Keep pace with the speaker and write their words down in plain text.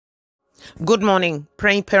Good morning,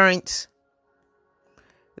 praying parents.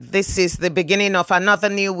 This is the beginning of another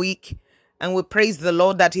new week, and we praise the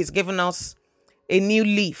Lord that He's given us a new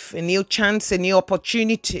leaf, a new chance, a new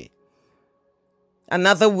opportunity.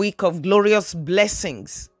 Another week of glorious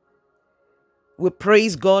blessings. We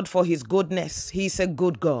praise God for His goodness. He's a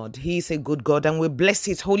good God. He's a good God, and we bless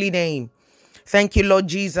His holy name. Thank you, Lord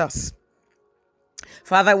Jesus.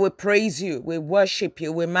 Father, we praise you, we worship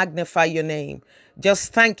you, we magnify your name.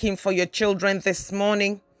 Just thank Him for your children this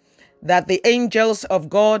morning, that the angels of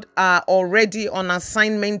God are already on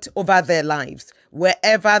assignment over their lives,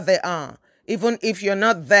 wherever they are. Even if you're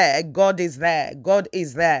not there, God is there. God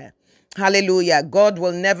is there. Hallelujah. God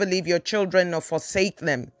will never leave your children or forsake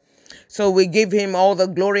them. So we give Him all the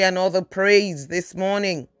glory and all the praise this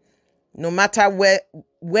morning. No matter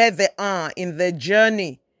where they are in their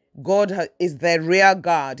journey, God is their rear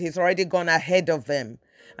guard. He's already gone ahead of them.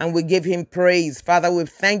 And we give Him praise. Father, we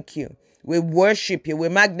thank you. We worship you. We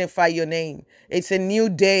magnify your name. It's a new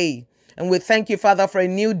day. And we thank you, Father, for a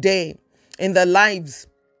new day in the lives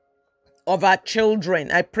of our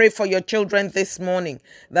children. I pray for your children this morning,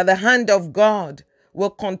 that the hand of God will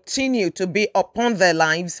continue to be upon their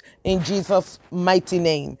lives in Jesus' mighty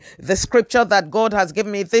name. The scripture that God has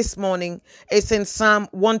given me this morning is in Psalm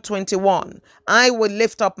 121. I will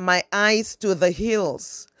lift up my eyes to the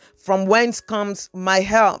hills, from whence comes my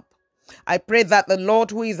help. I pray that the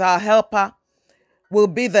Lord, who is our helper, will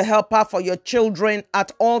be the helper for your children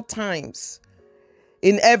at all times.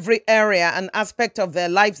 In every area and aspect of their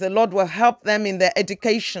lives, the Lord will help them in their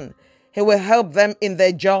education. He will help them in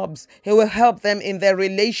their jobs. He will help them in their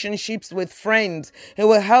relationships with friends. He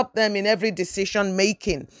will help them in every decision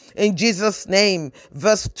making. In Jesus' name.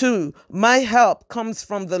 Verse 2, my help comes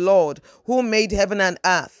from the Lord who made heaven and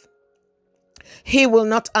earth. He will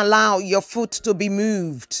not allow your foot to be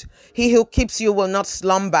moved. He who keeps you will not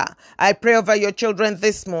slumber. I pray over your children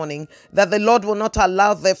this morning that the Lord will not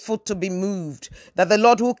allow their foot to be moved, that the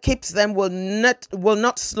Lord who keeps them will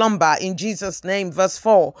not slumber in Jesus' name. Verse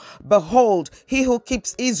 4, behold, he who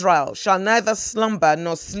keeps Israel shall neither slumber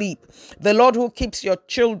nor sleep. The Lord who keeps your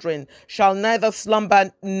children shall neither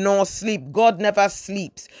slumber nor sleep. God never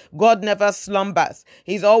sleeps. God never slumbers.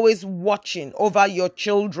 He's always watching over your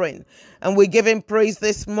children. And we give Him praise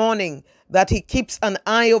this morning that He keeps an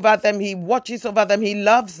eye over them. He watches over them. He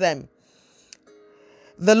loves them.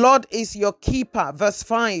 The Lord is your keeper. Verse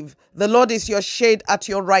 5, the Lord is your shade at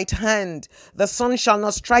your right hand. The sun shall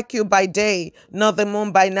not strike you by day, nor the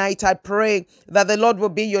moon by night. I pray that the Lord will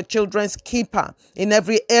be your children's keeper in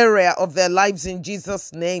every area of their lives in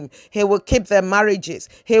Jesus' name. He will keep their marriages.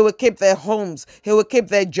 He will keep their homes. He will keep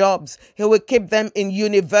their jobs. He will keep them in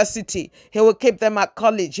university. He will keep them at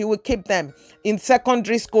college. He will keep them in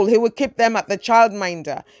secondary school. He will keep them at the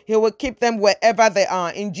childminder. He will keep them wherever they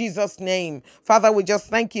are in Jesus' name. Father, we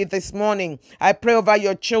just thank you this morning. I pray over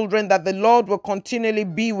your children that the Lord will continually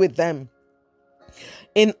be with them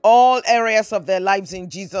in all areas of their lives in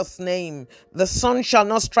Jesus' name. The sun shall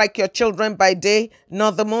not strike your children by day,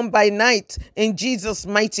 nor the moon by night, in Jesus'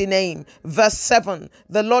 mighty name. Verse 7,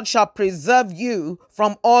 the Lord shall preserve you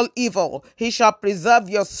from all evil. He shall preserve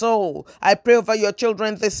your soul. I pray over your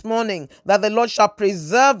children this morning that the Lord shall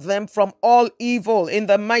preserve them from all evil in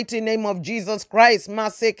the mighty name of Jesus Christ.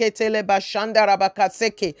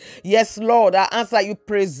 Yes, Lord, I ask that you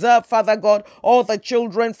preserve, Father God, all the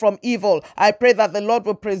children from evil. I pray that the Lord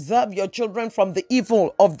will preserve your children from the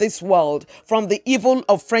evil of this world, from the evil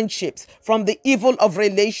of friendships, from the evil of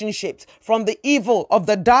relationships, from the evil of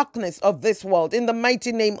the darkness of this world. In the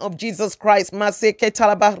mighty name of Jesus Christ. No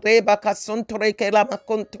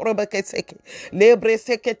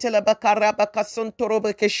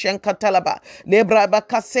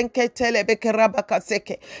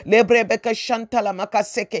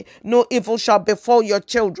evil shall befall your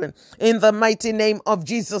children. In the mighty name of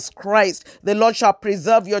Jesus Christ, the Lord shall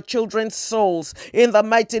preserve your children's souls. In the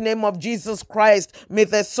mighty name of Jesus Christ, may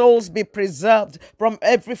their souls be preserved from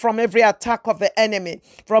every attack of the enemy,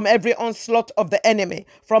 from every onslaught of the enemy,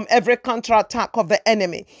 from every counterattack of the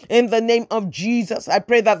enemy. In the name of Jesus, I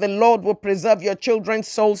pray that the Lord will preserve your children's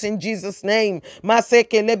souls in Jesus' name. I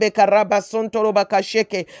plead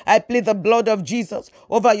the blood of Jesus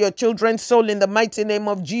over your children's soul in the mighty name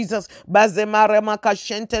of Jesus. The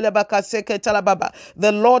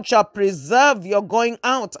Lord shall preserve your going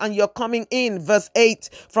out and your coming in. Verse 8,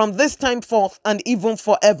 from this time forth and even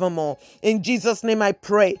forevermore. In Jesus' name I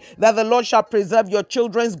pray that the Lord shall preserve your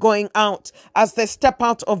children's going out as they step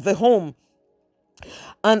out of the home.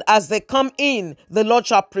 And as they come in, the Lord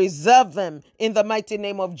shall preserve them in the mighty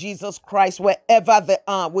name of Jesus Christ, wherever they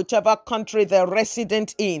are, whichever country they're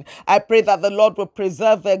resident in. I pray that the Lord will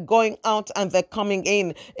preserve their going out and their coming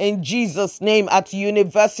in Jesus' name. At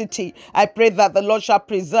university, I pray that the Lord shall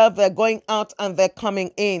preserve their going out and their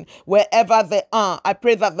coming in, wherever they are. I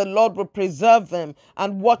pray that the Lord will preserve them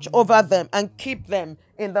and watch over them and keep them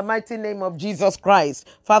in the mighty name of Jesus Christ.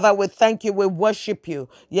 Father, we thank you. We worship you.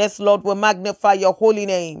 Yes, Lord, we magnify your holy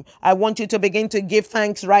name. I want you to begin to give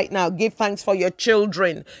thanks right now. Give thanks for your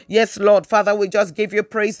children. Yes, Lord. Father, we just give you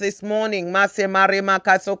praise this morning. We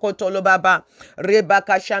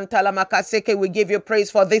give you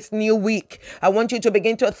praise for this new week. I want you to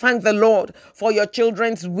begin to thank the Lord for your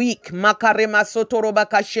children's week. Father,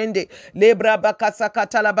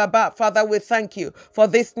 we thank you for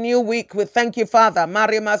this new week. We thank you, Father.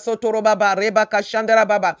 Let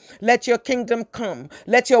your kingdom come.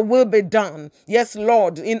 Let your will be done. Yes,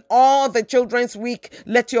 Lord. In all the children's week,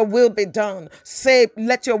 let your will be done. Say,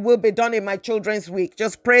 let your will be done in my children's week.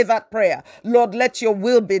 Just pray that prayer. Lord, let your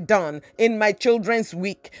will be done in my children's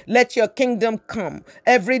week. Let your kingdom come.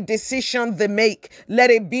 Every decision they make, let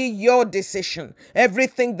it be your decision.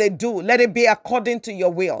 Everything they do, let it be according to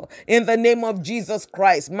your will. In the name of Jesus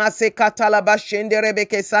Christ.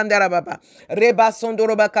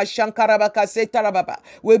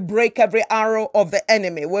 We break every arrow of the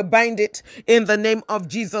enemy. We bind it in the name of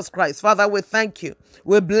Jesus Christ. Father, we thank you.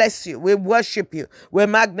 We bless you. We worship you. We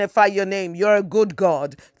magnify your name. You're a good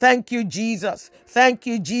God. Thank you, Jesus. Thank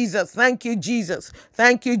you, Jesus. Thank you, Jesus.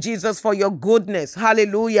 Thank you, Jesus, for your goodness.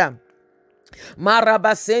 Hallelujah.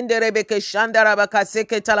 Marabasende rebeke shandarabaka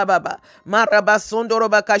seke talababa. Marabasondo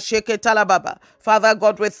robaka sheke talababa. Father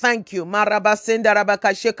God, we thank you. Marabasende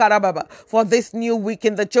rabaka shekarababa. For this new week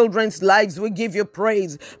in the children's lives, we give you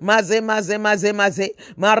praise. Maze.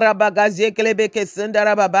 Marabagaze kelebeke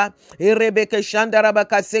sendarababa. Irebeke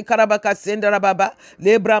shandarabaka sekarabaka sendarababa.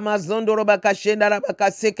 Lebra mazondo robaka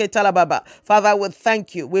shendarabaka seke talababa. Father, we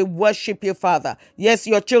thank you. We worship you, Father. Yes,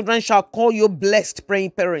 your children shall call you blessed,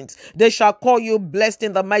 praying parents. They shall call you blessed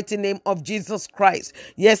in the mighty name of Jesus Christ.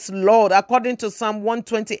 Yes, Lord. According to Psalm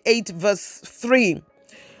 128 verse 3,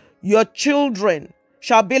 your children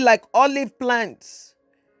shall be like olive plants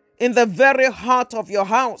in the very heart of your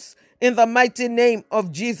house in the mighty name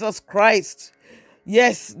of Jesus Christ.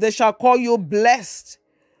 Yes, they shall call you blessed,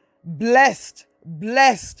 blessed,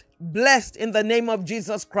 blessed, blessed in the name of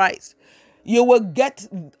Jesus Christ. You will get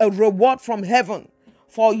a reward from heaven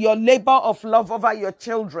for your labor of love over your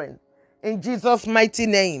children. In Jesus' mighty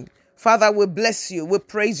name. Father, we bless you. We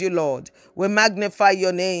praise you, Lord. We magnify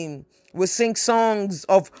your name. We sing songs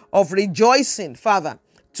of rejoicing, Father,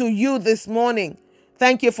 to you this morning.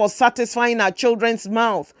 Thank you for satisfying our children's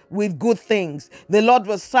mouth with good things. The Lord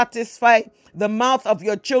will satisfy the mouth of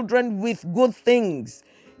your children with good things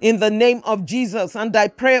in the name of Jesus. And I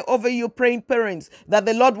pray over you, praying parents, that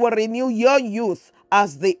the Lord will renew your youth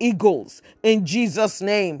as the eagles in Jesus'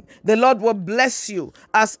 name. The Lord will bless you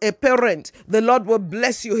as a parent. The Lord will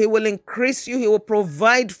bless you. He will increase you. He will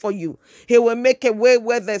provide for you. He will make a way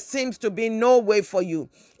where there seems to be no way for you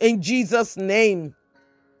in Jesus' name.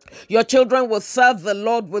 Your children will serve the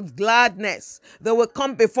Lord with gladness. They will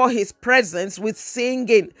come before his presence with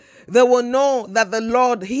singing. They will know that the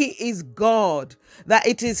Lord, he is God, that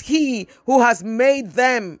it is he who has made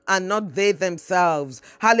them and not they themselves.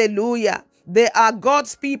 Hallelujah. They are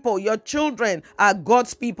God's people. Your children are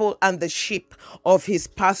God's people and the sheep of his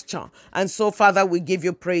pasture. And so, Father, we give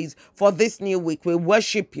you praise for this new week. We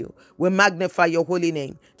worship you. We magnify your holy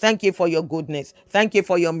name. Thank you for your goodness. Thank you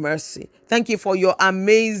for your mercy. Thank you for your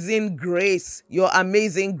amazing grace. Your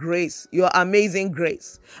amazing grace. Your amazing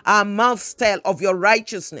grace. Our mouths tell of your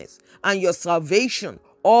righteousness and your salvation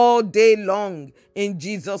all day long in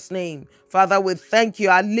Jesus' name. Father, we thank you.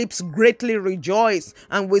 Our lips greatly rejoice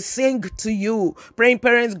and we sing to you. Praying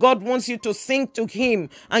parents, God wants you to sing to him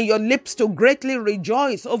and your lips to greatly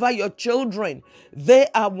rejoice over your children. They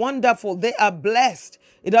are wonderful. They are blessed.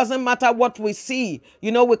 It doesn't matter what we see.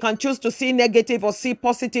 You know, we can choose to see negative or see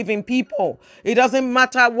positive in people. It doesn't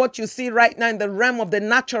matter what you see right now in the realm of the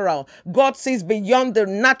natural. God sees beyond the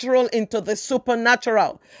natural into the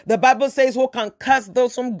supernatural. The Bible says, who can curse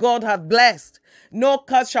those whom God hath blessed? No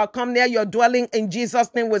curse shall come near your dwelling. In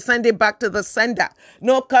Jesus' name, we send it back to the sender.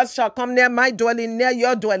 No curse shall come near my dwelling, near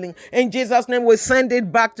your dwelling. In Jesus' name, we send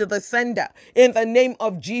it back to the sender. In the name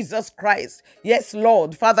of Jesus Christ. Yes,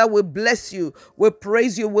 Lord. Father, we bless you. We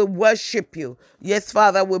praise you. We worship you. Yes,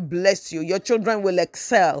 Father, we bless you. Your children will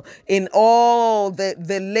excel in all that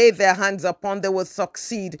they lay their hands upon. They will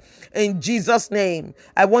succeed. In Jesus' name.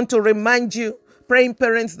 I want to remind you, praying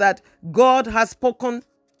parents that God has spoken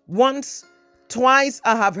once, twice.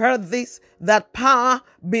 I have heard this, that power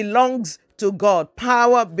belongs to God.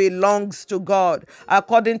 Power belongs to God.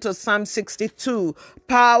 According to Psalm 62,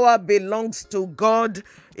 power belongs to God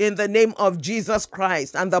in the name of Jesus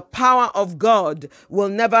Christ. And the power of God will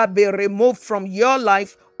never be removed from your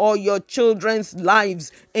life or your children's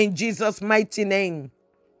lives in Jesus' mighty name.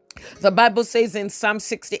 The Bible says in Psalm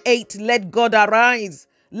 68, let God arise,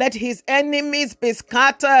 let his enemies be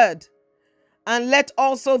scattered, and let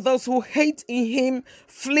also those who hate in him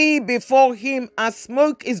flee before him. As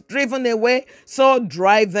smoke is driven away, so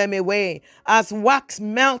drive them away. As wax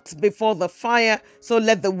melts before the fire, so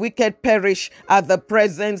let the wicked perish at the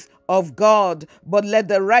presence of God. But let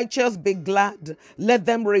the righteous be glad. Let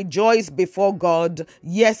them rejoice before God.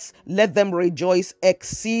 Yes, let them rejoice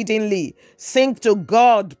exceedingly. Sing to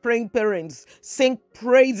God, praying parents. Sing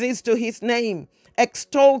praises to his name.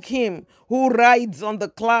 Extol him who rides on the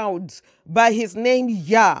clouds by his name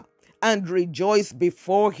Yah, and rejoice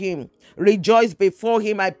before him. Rejoice before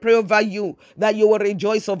him. I pray over you that you will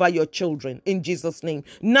rejoice over your children in Jesus' name.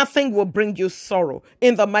 Nothing will bring you sorrow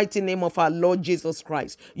in the mighty name of our Lord Jesus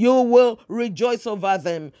Christ. You will rejoice over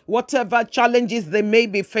them. Whatever challenges they may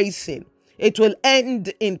be facing, it will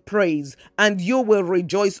end in praise, and you will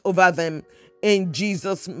rejoice over them in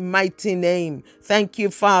Jesus' mighty name. Thank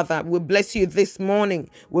you, Father. We bless you this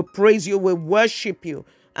morning. We praise you. We worship you.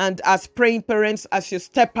 And as praying parents, as you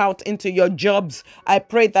step out into your jobs, I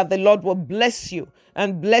pray that the Lord will bless you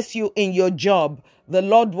and bless you in your job. The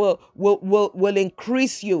Lord will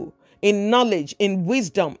increase you in knowledge, in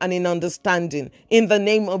wisdom, and in understanding. In the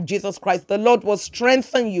name of Jesus Christ, the Lord will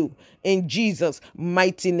strengthen you in Jesus'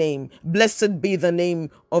 mighty name. Blessed be the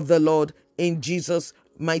name of the Lord. In Jesus'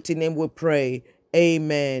 mighty name we pray.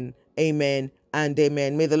 Amen, amen, and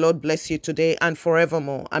amen. May the Lord bless you today and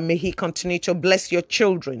forevermore. And may he continue to bless your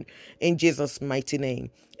children in Jesus' mighty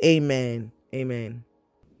name. Amen, amen.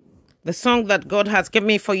 The song that God has given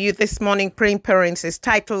me for you this morning, praying parents, is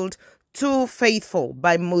titled Too Faithful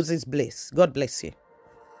by Moses Bliss. God bless you.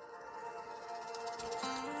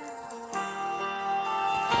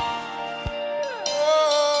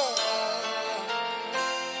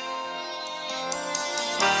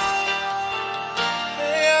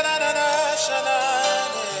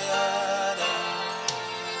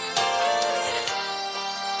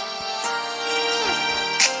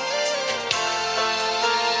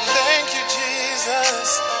 Thank you,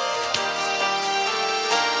 Jesus.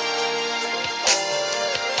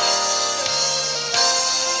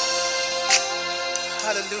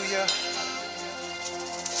 Hallelujah.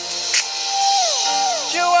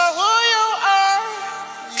 You are who you are,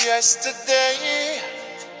 yesterday,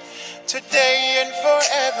 today, and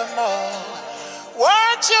forevermore.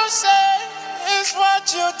 What you say is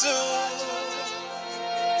what you do.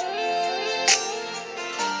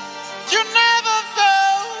 You never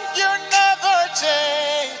fail, you never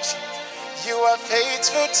change. You are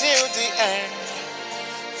faithful till the end.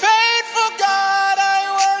 Faithful God,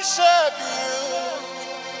 I worship you.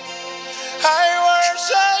 I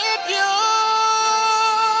worship you.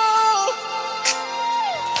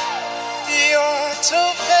 You're too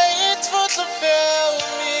faithful to fail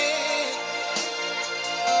me.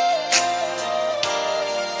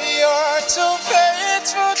 You're too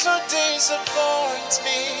faithful to disappoint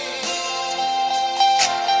me.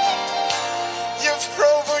 You've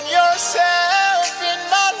proven yourself in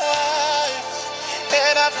my life,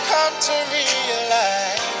 and I've come to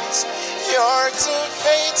realize you're too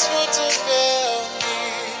faithful to fail me.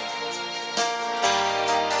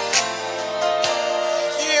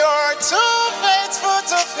 You're too faithful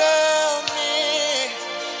to fail me.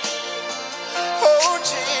 Oh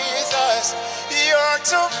Jesus, you're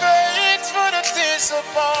too faithful to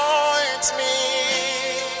disappoint me.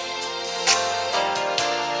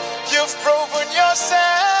 You've proven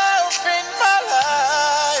yourself in my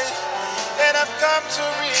life, and I've come to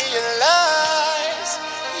realize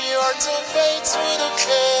you're too faithful to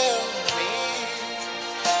fail me.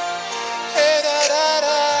 Hey, da, da,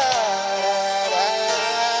 da, da, da.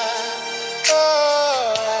 Oh,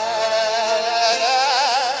 da, da, da.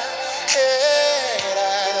 Hey,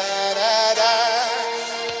 da, da, da, da.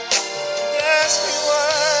 Yes, we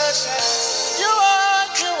worship. You are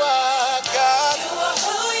God. You are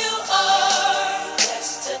who you are,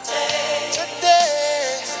 yesterday,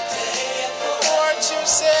 Today, today and forever. what you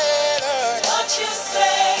say, Lord. What you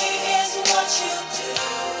say is what you do.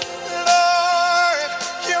 Lord,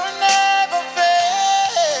 you never fail.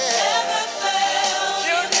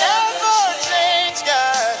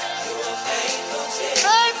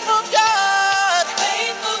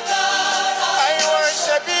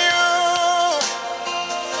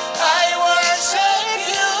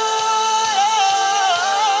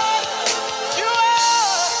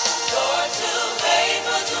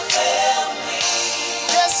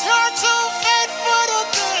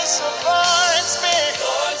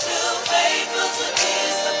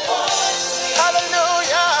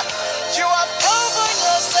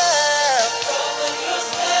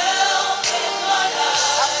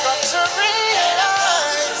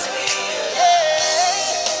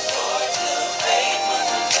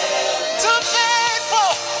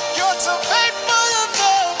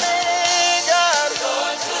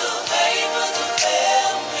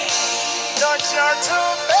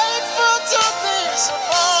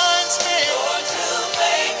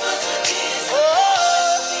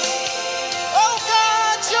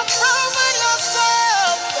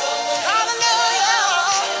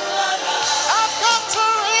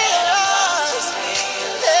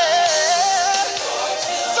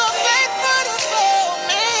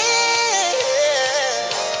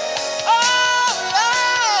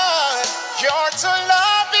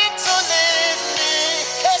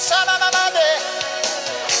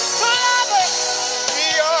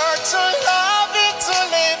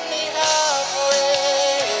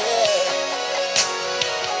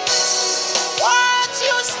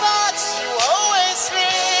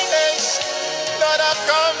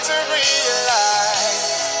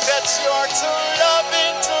 that you're too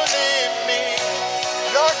loving to leave me.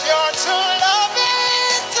 Lord, you're too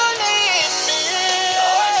loving to leave me.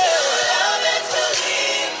 You're too loving to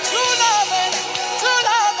leave me. Too loving, too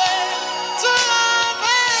loving, too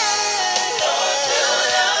loving. You're too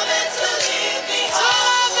loving to leave me Too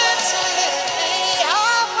loving to leave me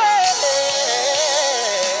halfway.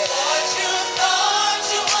 Lord, you thought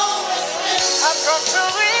you always been. I've come to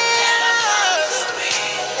realize,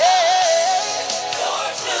 yeah,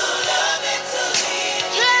 You're too loving to leave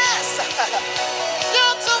me. yes,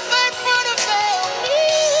 you're too faithful to fail me.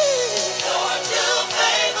 You're too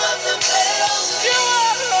faithful to fail me. You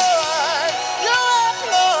are Lord, you are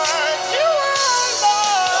Lord, you are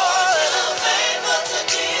Lord. Too faithful to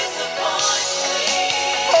disappoint me.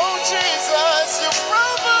 Oh Jesus, you've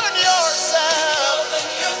proven yourself. Open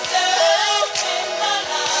yourself in my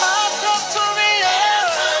life. I've come to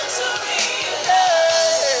realize, Come to realize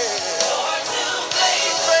hey, you're too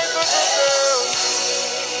faithful. faithful to fail.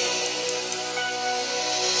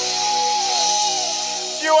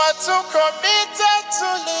 You are too committed to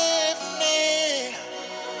leave me.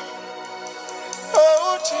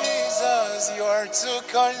 Oh Jesus, you are too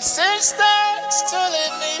consistent to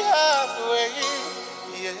leave me halfway.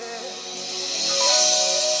 Yeah.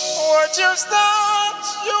 What you start,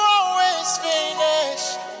 you always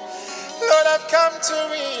finish. Lord, I've come to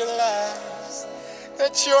realize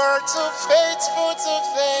that you are too faithful to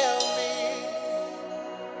fail me.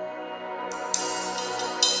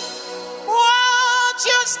 What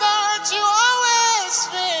you start, you always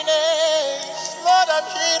finish. Lord, I'm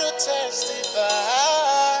here to testify.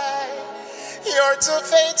 You're too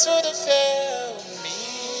faithful to fail me.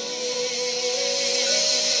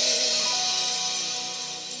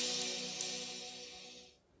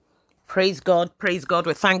 Praise God. Praise God.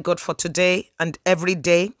 We thank God for today and every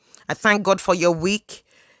day. I thank God for your week.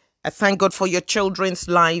 I thank God for your children's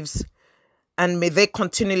lives. And may they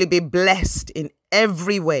continually be blessed in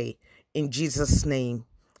every way. In Jesus' name.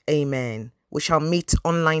 Amen. We shall meet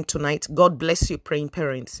online tonight. God bless you, praying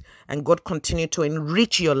parents. And God continue to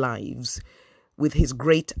enrich your lives with his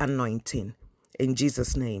great anointing. In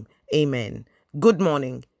Jesus' name. Amen. Good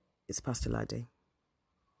morning. It's Pastor Lade.